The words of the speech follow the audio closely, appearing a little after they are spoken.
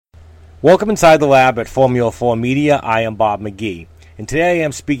Welcome inside the lab at Formula 4 Media. I am Bob McGee. And today I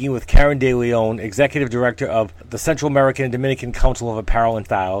am speaking with Karen De Leon, Executive Director of the Central American and Dominican Council of Apparel and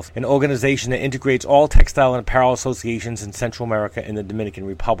Styles, an organization that integrates all textile and apparel associations in Central America and the Dominican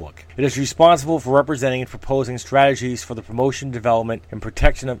Republic. It is responsible for representing and proposing strategies for the promotion, development, and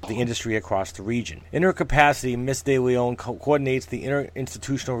protection of the industry across the region. In her capacity, Ms. De Leon coordinates the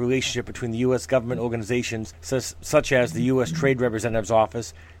interinstitutional relationship between the U.S. government organizations such as the U.S. Trade Representative's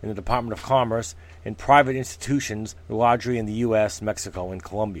Office and the Department of Commerce, and private institutions, largely in the U.S., Mexico, and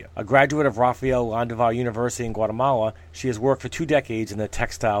Colombia. A graduate of Rafael Landivar University in Guatemala, she has worked for 2 decades in the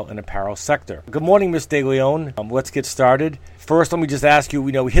textile and apparel sector. Good morning, Ms. De Leon. Let's get started. First, let me just ask you,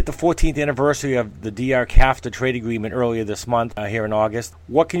 we hit the 14th anniversary of the DR-CAFTA trade agreement earlier this month, here in August.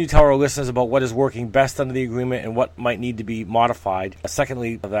 What can you tell our listeners about what is working best under the agreement and what might need to be modified?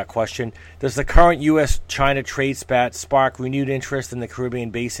 Secondly, of that question, does the current U.S.-China trade spat spark renewed interest in the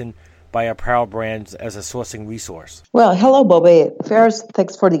Caribbean basin by apparel brands as a sourcing resource? Well, hello, Bobby. First,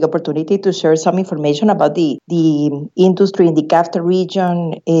 thanks for the opportunity to share some information about the industry in the CAFTA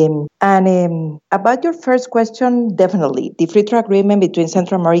region. About your first question, definitely. The free trade agreement between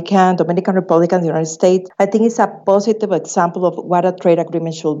Central America and Dominican Republic and the United States, I think it's a positive example of what a trade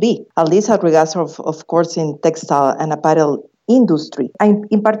agreement should be, at least as regards, of course, in textile and apparel industry. And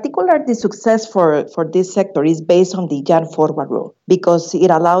in particular, the success for this sector is based on the yarn forward rule because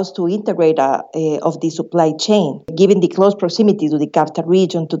it allows to integrate of the supply chain. Given the close proximity to the CAFTA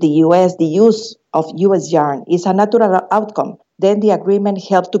region, to the U.S., the use of U.S. yarn is a natural outcome. Then the agreement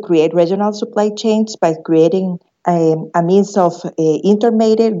helps to create regional supply chains by creating a means of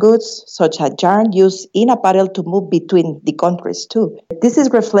intermediate goods such as yarn used in apparel to move between the countries too. This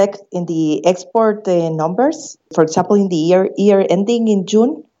is reflected in the export numbers. For example, in the year ending in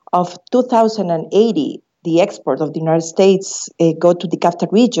June of 2080, the export of the United States go to the CAFTA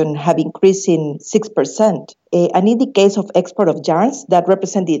region have increased in 6%. And in the case of export of yarns, that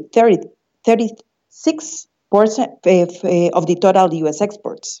represented 36% of the total U.S.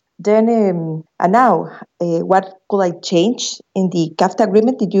 exports. Then, and now, what could I change in the CAFTA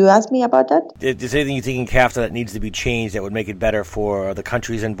agreement? Did you ask me about that? Is there anything you think in CAFTA that needs to be changed that would make it better for the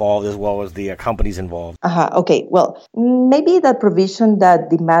countries involved as well as the companies involved? Okay. Well, maybe that provision that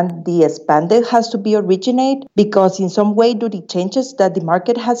demand the expanded has to be originate because in some way, due to the changes that the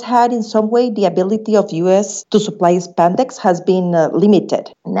market has had, in some way, the ability of U.S. to supply spandex has been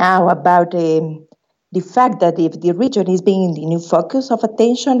limited. Now, about the fact that if the region is being the new focus of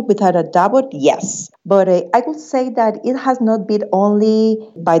attention without a doubt, yes. But I would say that it has not been only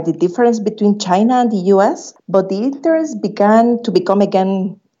by the difference between China and the U.S., but the interest began to become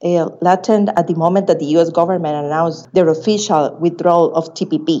again latent at the moment that the U.S. government announced their official withdrawal of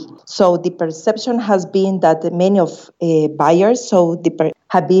TPP. So the perception has been that many of buyers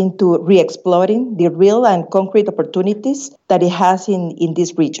have been to re-exploring the real and concrete opportunities that it has in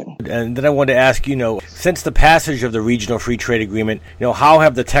this region. And then I wanted to ask, since the passage of the regional free trade agreement, how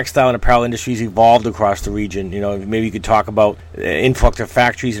have the textile and apparel industries evolved across the region? Maybe you could talk about influx of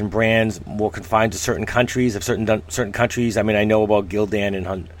factories and brands more confined to certain countries. Of certain countries, I know about Gildan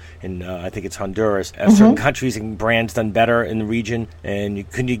and I think it's Honduras. Have certain countries and brands done better in the region? And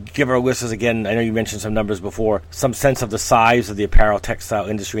can you give our listeners, again, I know you mentioned some numbers before, some sense of the size of the apparel textile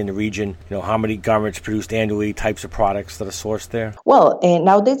industry in the region? How many garments produced annually, types of products that are sourced there? Well,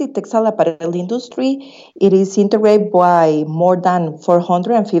 nowadays the textile apparel industry, it is integrated by more than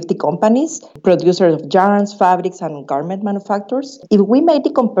 450 companies, producers of yarns, fabrics, and garment manufacturers. If we made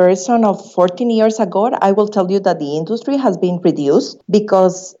the comparison of 14 years ago, I will tell you that the industry has been reduced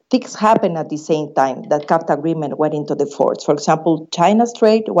because things happened at the same time that CAFTA agreement went into the force. For example, China's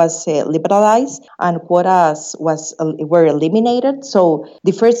trade was liberalized and quotas were eliminated. So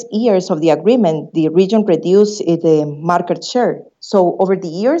the first years of the agreement, the region reduced its market share. So over the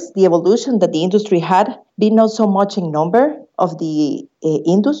years, the evolution that the industry had been not so much in number of the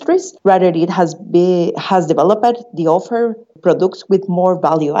industries, rather it has developed the offer products with more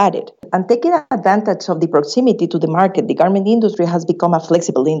value added. And taking advantage of the proximity to the market, the garment industry has become a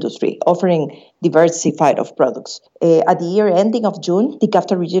flexible industry, offering diversified of products. At the year ending of June, the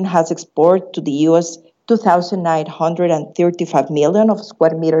CAFTA region has exported to the U.S. 2,935 million of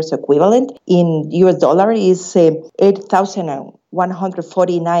square meters equivalent. In U.S. dollar is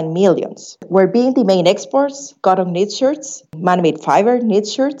 8,149 millions. Where being the main exports, cotton knit shirts, man-made fiber knit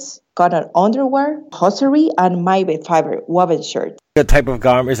shirts, cotton underwear, hosiery, and made fiber woven shirt. The type of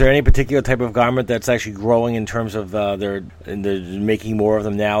garment, is there any particular type of garment that's actually growing in terms of they're making more of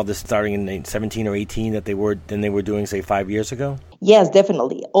them now, this starting in 17 or 18 than they were doing, say, 5 years ago? Yes,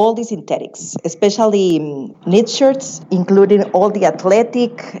 definitely. All the synthetics, especially knit shirts, including all the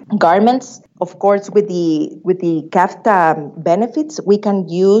athletic garments. Of course, with the CAFTA benefits, we can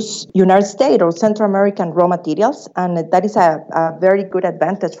use United States or Central American raw materials, and that is a very good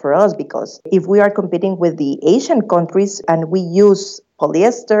advantage for us, because if we are competing with the Asian countries and we use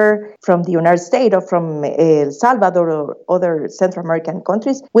polyester from the United States or from El Salvador or other Central American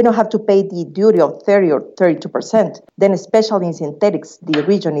countries, we don't have to pay the duty of 30 or 32%. Then especially in synthetics, the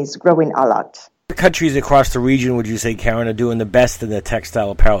region is growing a lot. Countries across the region, would you say, Karen, are doing the best in the textile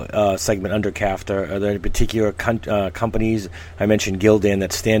apparel segment under CAFTA? Are there any particular companies, I mentioned Gildan,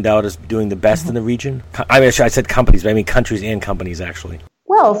 that stand out as doing the best in the region? I said companies, but I mean countries and companies, actually.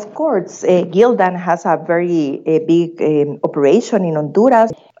 Well, of course, Gildan has a very big operation in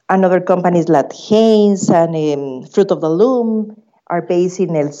Honduras. Another companies like Hanes and Fruit of the Loom are based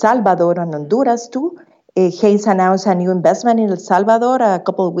in El Salvador and Honduras too. Hanes announced a new investment in El Salvador a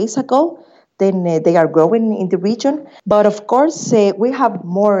couple of weeks ago. Then they are growing in the region. But of course, we have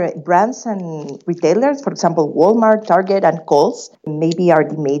more brands and retailers. For example, Walmart, Target, and Kohl's maybe are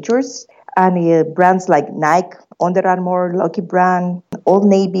the majors. And brands like Nike, Under Armour, Lucky Brand, Old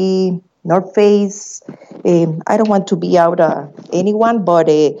Navy, North Face. I don't want to be out anyone, but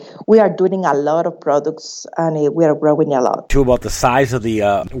we are doing a lot of products and we are growing a lot. Too, about the size of the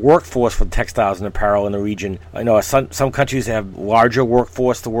workforce for textiles and apparel in the region. I know some countries have larger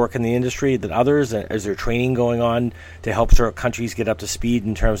workforce to work in the industry than others. Is there training going on to help certain countries get up to speed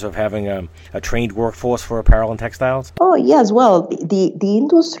in terms of having a trained workforce for apparel and textiles? Oh, yes. Well, the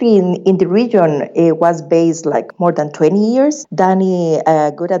industry in the region was based like more than 20 years. Danny,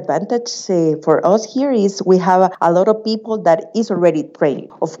 a good advantage for us here is we have a lot of people that is already trained.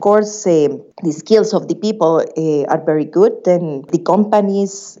 Of course, the skills of the people are very good. Then the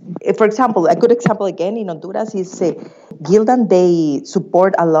companies, for example, a good example again in Honduras is Gildan. They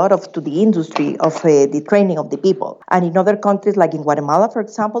support a lot to the industry of the training of the people. And in other countries, like in Guatemala, for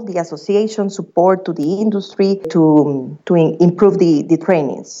example, the association support to the industry to improve the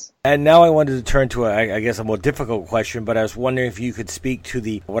trainings. And now I wanted to turn to, I guess, a more difficult question, but I was wondering if you could speak to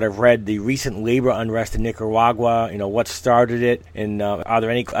what I've read, the recent labor unrest in Nicaragua, what started it, and are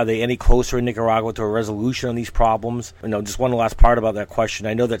they any closer in Nicaragua to a resolution on these problems? Just one last part about that question.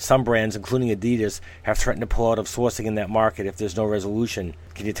 I know that some brands, including Adidas, have threatened to pull out of sourcing in that market if there's no resolution.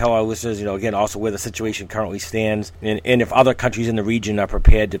 Can you tell our listeners, again, also where the situation currently stands, and if other countries in the region are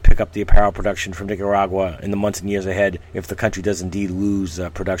prepared to pick up the apparel production from Nicaragua in the months and years ahead if the country does indeed lose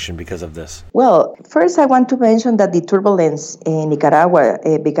production because of this? Well, first I want to mention that the turbulence in Nicaragua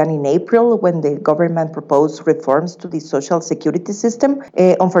began in April when the government proposed reforms to the social security system.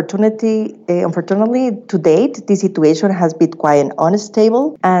 Unfortunately, to date, the situation has been quite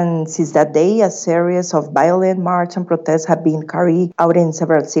unstable, and since that day, a series of violent marches and protests have been carried out in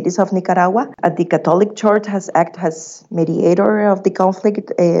several cities of Nicaragua. The Catholic Church has acted as mediator of the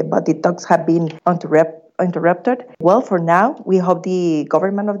conflict, but the talks have been interrupted. Well, for now, we hope the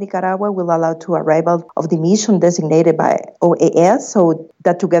government of Nicaragua will allow the arrival of the mission designated by OAS so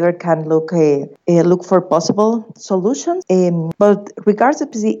that together can look for possible solutions. But regards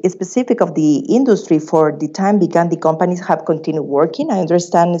to specific of the industry, for the time began, the companies have continued working. I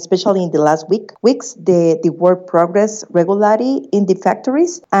understand, especially in the last weeks, the work progress regularly in the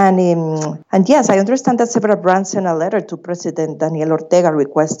factories. And yes, I understand that several brands sent a letter to President Daniel Ortega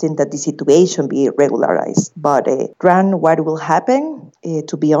requesting that the situation be regularized. But what will happen?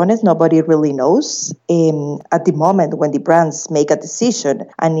 To be honest, nobody really knows. At the moment when the brands make a decision,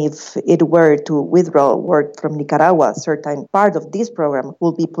 and if it were to withdraw work from Nicaragua, a certain part of this program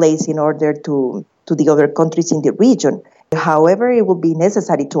will be placed in order to the other countries in the region. However, it will be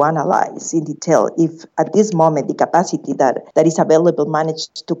necessary to analyze in detail if at this moment the capacity that is available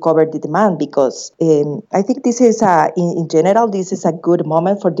managed to cover the demand, because I think this is in general, this is a good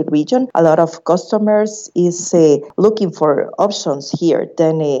moment for the region. A lot of customers is looking for options here.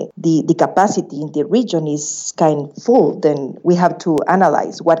 Then the capacity in the region is kind of full. Then we have to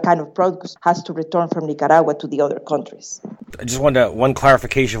analyze what kind of products has to return from Nicaragua to the other countries. I just wanted one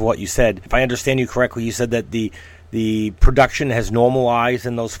clarification of what you said. If I understand you correctly, you said that the production has normalized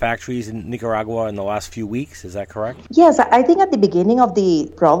in those factories in Nicaragua in the last few weeks. Is that correct? Yes, I think at the beginning of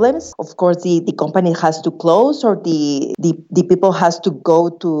the problems, of course, the company has to close or the people has to go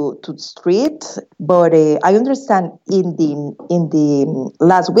to the street. But I understand in the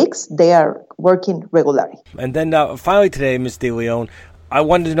last weeks, they are working regularly. And then finally today, Ms. De Leon, I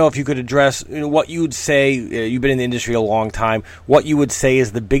wanted to know if you could address what you would say, you've been in the industry a long time, what you would say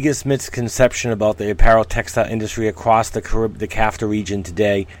is the biggest misconception about the apparel textile industry across the CAFTA region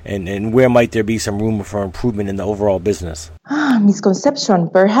today, and where might there be some room for improvement in the overall business? Misconception.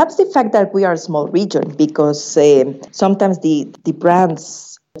 Perhaps the fact that we are a small region, because sometimes the brands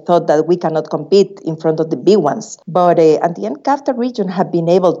thought that we cannot compete in front of the big ones. But at the end, CAFTA region have been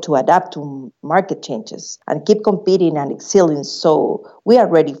able to adapt to market changes and keep competing and excelling. So we are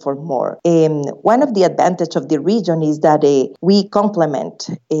ready for more. One of the advantages of the region is that we complement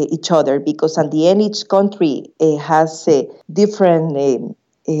each other, because at the end, each country has different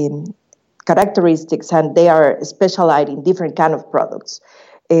characteristics, and they are specialized in different kind of products.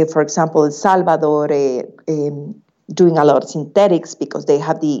 For example, El Salvador doing a lot of synthetics because they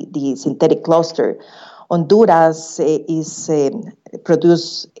have the synthetic cluster. Honduras is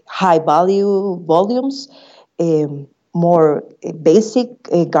produce high volumes, more basic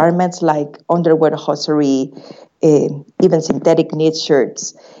garments like underwear, hosiery, even synthetic knit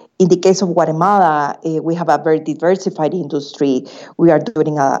shirts. In the case of Guatemala, we have a very diversified industry. We are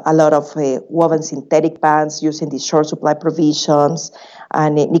doing a lot of woven synthetic pants using the short supply provisions,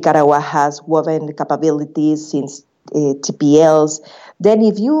 and Nicaragua has woven capabilities since TPLs. Then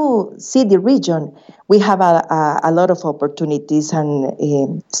if you see the region, we have a lot of opportunities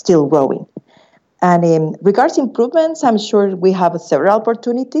and still growing. And regards improvements, I'm sure we have several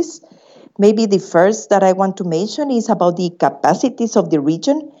opportunities. Maybe the first that I want to mention is about the capacities of the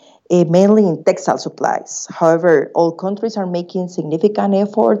region, mainly in textile supplies. However, all countries are making significant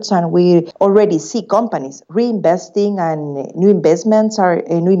efforts, and we already see companies reinvesting, and new investments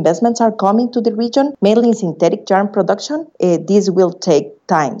are coming to the region, mainly in synthetic yarn production. This will take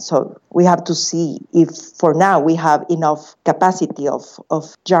time, so we have to see if for now we have enough capacity of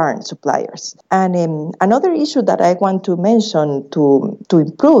yarn suppliers. And another issue that I want to mention to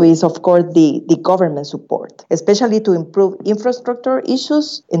improve is, of course, the government support, especially to improve infrastructure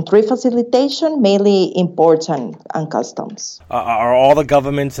issues in trade facilitation, mainly imports and customs. Are all the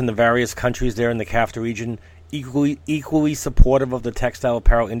governments in the various countries there in the CAFTA region equally supportive of the textile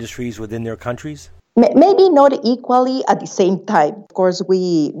apparel industries within their countries? Maybe not equally at the same time. Of course,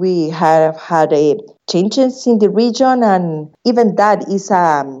 we have had changes in the region, and even that is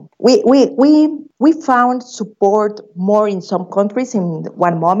we found support more in some countries in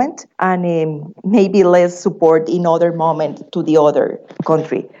one moment, and maybe less support in other moment to the other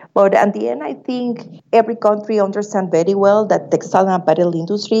country. But at the end, I think every country understands very well that textile and apparel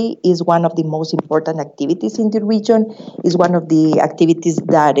industry is one of the most important activities in the region, is one of the activities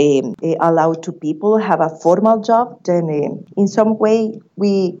that allow to people have a formal job. Then in some way,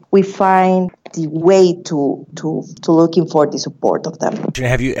 we find the way to looking for the support of them.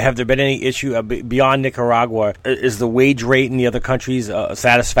 Have there been any issue beyond Nicaragua? Is the wage rate in the other countries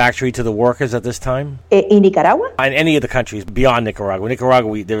satisfactory to the workers at this time? In Nicaragua? In any of the countries beyond Nicaragua.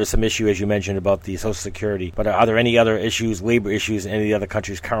 Nicaragua, there was some issue, as you mentioned, about the Social Security. But are there any other issues, labor issues, in any of the other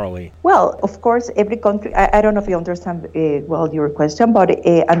countries currently? Well, of course, every country, I don't know if you understand well your question, but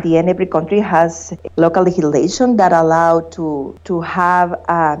at the end, every country has local legislation that allow to have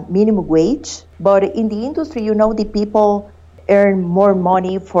a minimum wage. But in the industry, the people earn more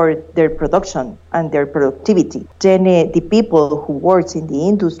money for their production and their productivity. Then the people who work in the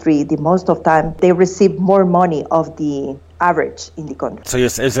industry, the most of time, they receive more money of the average in the country. So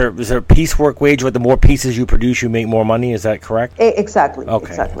is there a piecework wage where the more pieces you produce, you make more money? Is that correct? Exactly. Okay.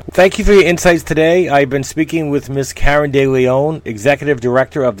 Exactly. Thank you for your insights today. I've been speaking with Ms. Karen De Leon, Executive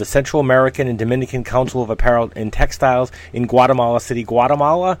Director of the Central American and Dominican Council of Apparel and Textiles in Guatemala City,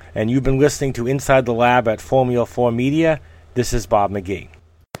 Guatemala. And you've been listening to Inside the Lab at Formula 4 Media. This is Bob McGee.